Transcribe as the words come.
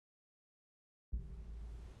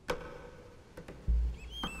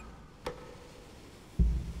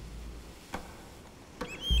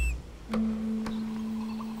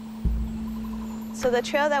So the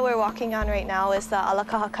trail that we're walking on right now is the Ala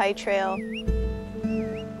Kahakai Trail.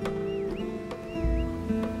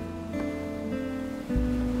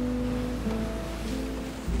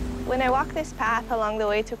 When I walk this path along the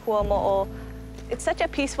way to Kuamo'o, it's such a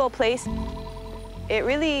peaceful place. It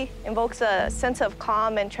really invokes a sense of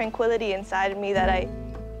calm and tranquility inside of me that I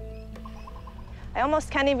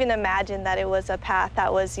almost can't even imagine that it was a path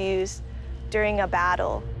that was used during a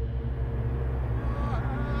battle.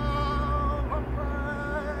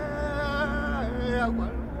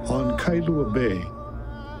 On Kailua Bay,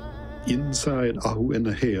 inside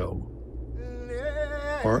Ahu'enaheo,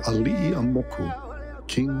 our Ali'i Amoku,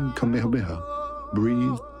 King Kamehameha,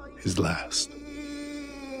 breathed his last.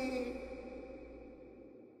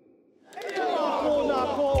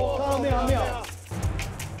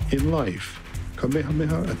 In life,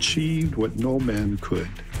 Kamehameha achieved what no man could.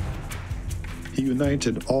 He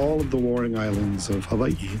united all of the warring islands of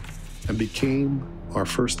Hawaii and became our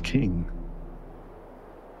first king.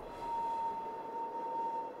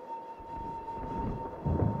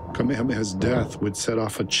 Kamehameha's death would set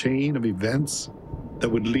off a chain of events that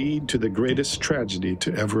would lead to the greatest tragedy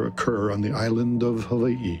to ever occur on the island of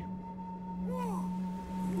Hawaii.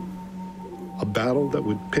 A battle that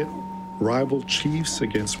would pit rival chiefs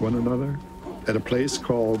against one another at a place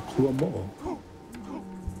called Kuamo'o.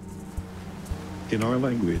 In our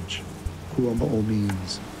language, Kuamo'o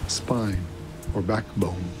means spine or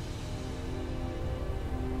backbone.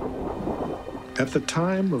 At the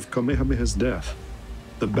time of Kamehameha's death,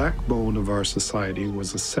 the backbone of our society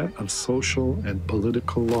was a set of social and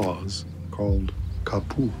political laws called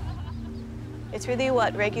kapu. It's really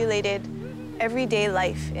what regulated everyday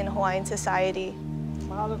life in Hawaiian society.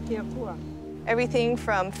 Everything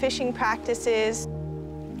from fishing practices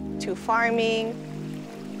to farming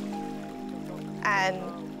and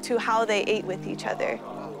to how they ate with each other.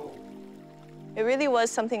 It really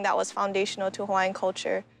was something that was foundational to Hawaiian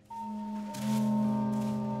culture.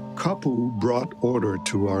 Kapu brought order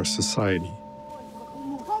to our society.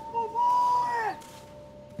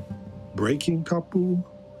 Breaking kapu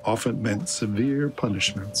often meant severe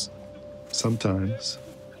punishments, sometimes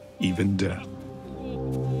even death.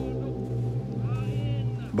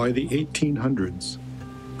 By the 1800s,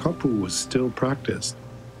 kapu was still practiced,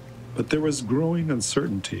 but there was growing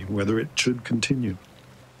uncertainty whether it should continue.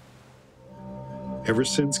 Ever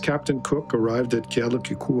since Captain Cook arrived at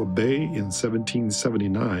Kealakekua Bay in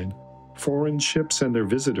 1779, foreign ships and their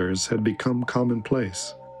visitors had become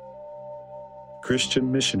commonplace.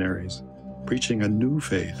 Christian missionaries preaching a new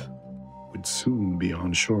faith would soon be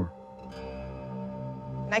on shore.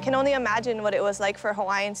 I can only imagine what it was like for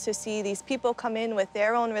Hawaiians to see these people come in with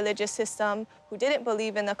their own religious system, who didn't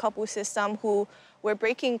believe in the kapu system, who were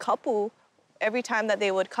breaking kapu every time that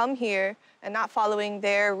they would come here and not following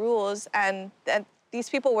their rules, and that these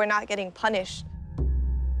people were not getting punished.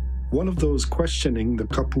 One of those questioning the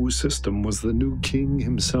kapu system was the new king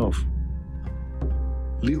himself.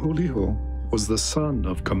 Liholiho was the son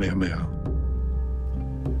of Kamehameha.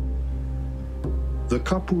 The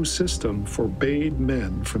kapu system forbade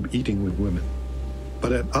men from eating with women,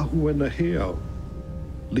 but at Ahu'enaheo,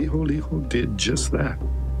 Liholiho did just that.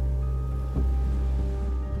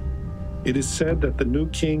 It is said that the new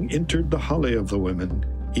king entered the hale of the women,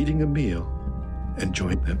 eating a meal, and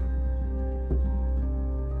joined them.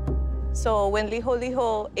 So when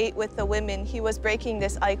Liholiho ate with the women, he was breaking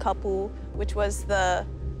this ai kapu, which was the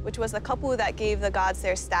kapu that gave the gods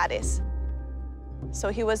their status. So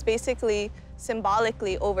he was basically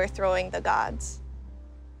symbolically overthrowing the gods.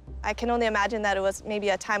 I can only imagine that it was maybe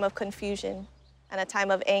a time of confusion and a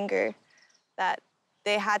time of anger, that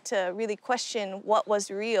they had to really question what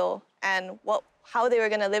was real and how they were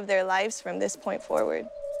going to live their lives from this point forward.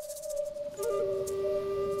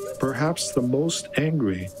 Perhaps the most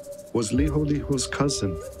angry was Liholiho's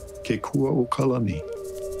cousin, Kekua'o Kalani.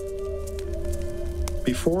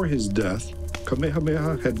 Before his death,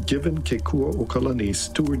 Kamehameha had given Kekua'o Kalani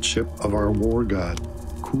stewardship of our war god,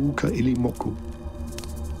 Ku Ka'ilimoku.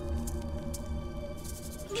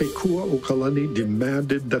 Kekua'o Kalani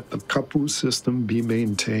demanded that the kapu system be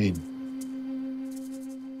maintained.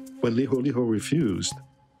 When Liholiho refused,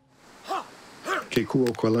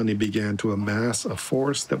 Kekua'o Kalani began to amass a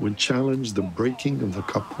force that would challenge the breaking of the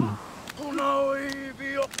kapu.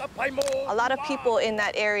 A lot of people in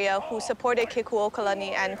that area who supported Kekua'o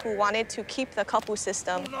Kalani and who wanted to keep the kapu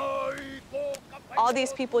system, all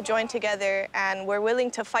these people joined together and were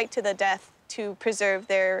willing to fight to the death to preserve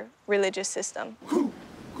their religious system.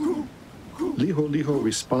 Liholiho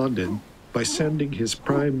responded by sending his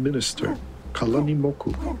prime minister, Kalani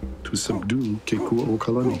Moku, to subdue Kekua'o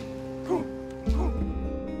Kalani.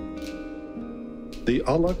 The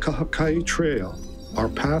Ala Kahakai Trail, our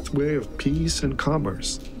pathway of peace and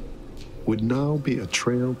commerce, would now be a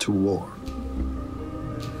trail to war.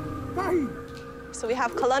 So we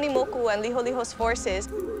have Kalani Moku and Liholiho's forces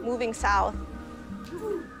moving south,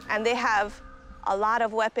 and they have a lot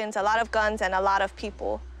of weapons, a lot of guns, and a lot of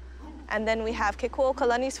people. And then we have Kuamo'o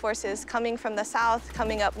Kalani's forces coming from the south,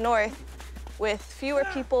 coming up north with fewer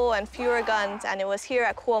people and fewer guns, and it was here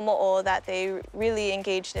at Kuamo'o that they really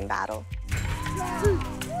engaged in battle.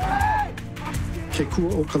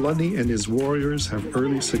 Kuamo'o Kalani and his warriors have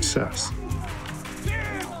early success,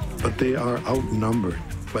 but they are outnumbered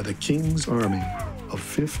by the king's army of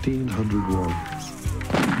 1,500 warriors.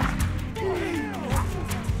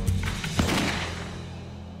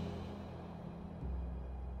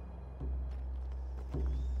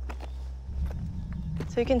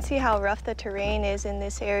 So you can see how rough the terrain is in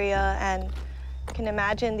this area, and you can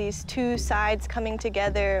imagine these two sides coming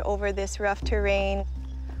together over this rough terrain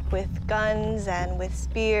with guns and with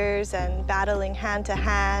spears and battling hand to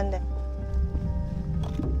hand.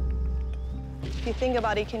 If you think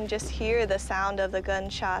about it, you can just hear the sound of the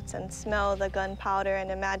gunshots and smell the gunpowder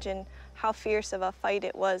and imagine how fierce of a fight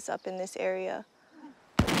it was up in this area.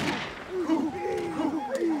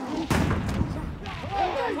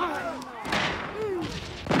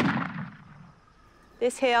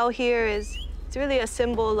 This hail here it's really a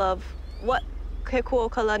symbol of what Kuamo'o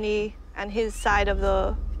Kalani and his side of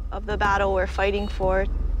the battle were fighting for.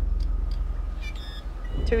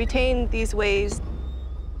 To retain these ways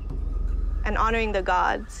and honoring the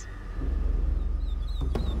gods.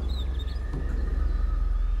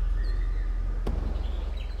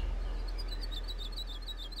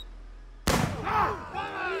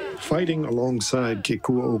 Fighting alongside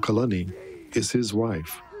Kuamo'o Kalani is his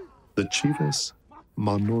wife, the chiefess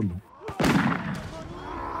Manono.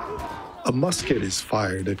 A musket is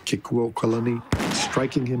fired at Kuamo'o Kalani,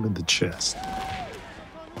 striking him in the chest.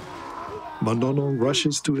 Manono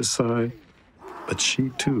rushes to his side, but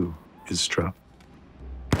she too is struck.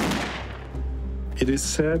 It is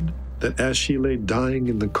said that as she lay dying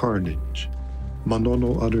in the carnage,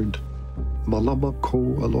 Manono uttered, "Malama ko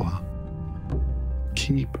aloha,"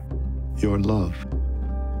 keep your love.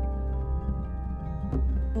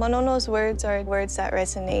 Manono's words are words that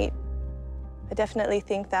resonate. I definitely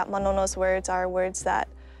think that Manono's words are words that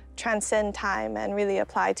transcend time and really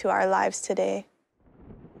apply to our lives today.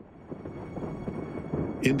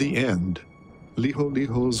 In the end,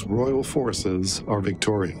 Liholiho's royal forces are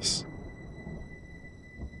victorious.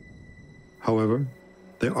 However,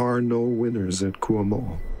 there are no winners at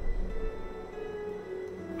Kuamo'o.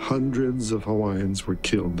 Hundreds of Hawaiians were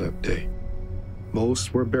killed that day.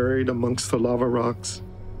 Most were buried amongst the lava rocks,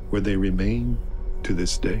 where they remain to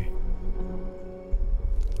this day.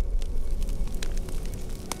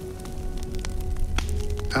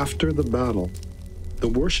 After the battle, the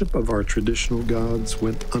worship of our traditional gods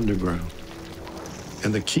went underground,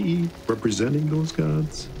 and the ki'i representing those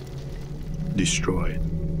gods destroyed.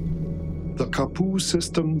 The kapu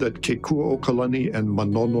system that Kuamo'o Kalani and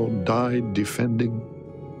Manono died defending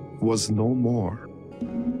was no more.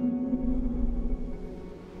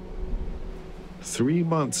 3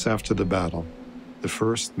 months after the battle, the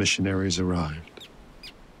first missionaries arrived.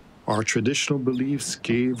 Our traditional beliefs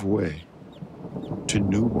gave way to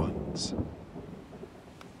new ones.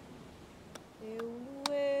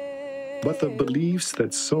 But the beliefs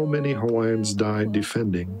that so many Hawaiians died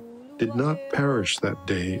defending did not perish that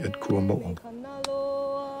day at Kuamo'o.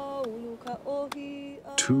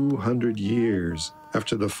 200 years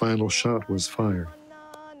after the final shot was fired,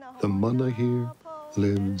 the mana here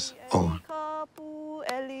lives on.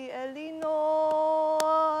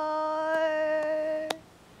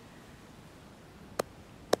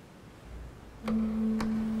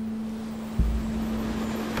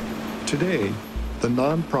 Today, the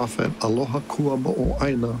nonprofit Aloha Kuamo'o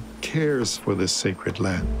Aina cares for this sacred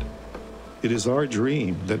land. It is our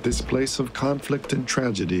dream that this place of conflict and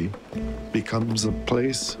tragedy becomes a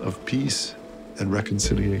place of peace and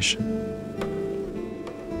reconciliation.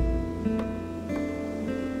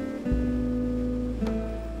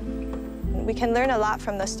 We can learn a lot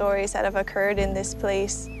from the stories that have occurred in this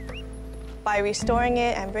place. By restoring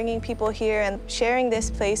it and bringing people here and sharing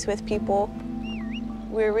this place with people,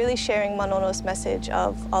 we're really sharing Manono's message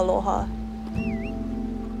of aloha.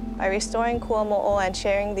 By restoring Kuamo'o and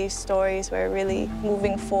sharing these stories, we're really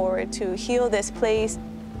moving forward to heal this place,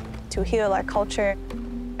 to heal our culture,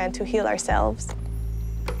 and to heal ourselves.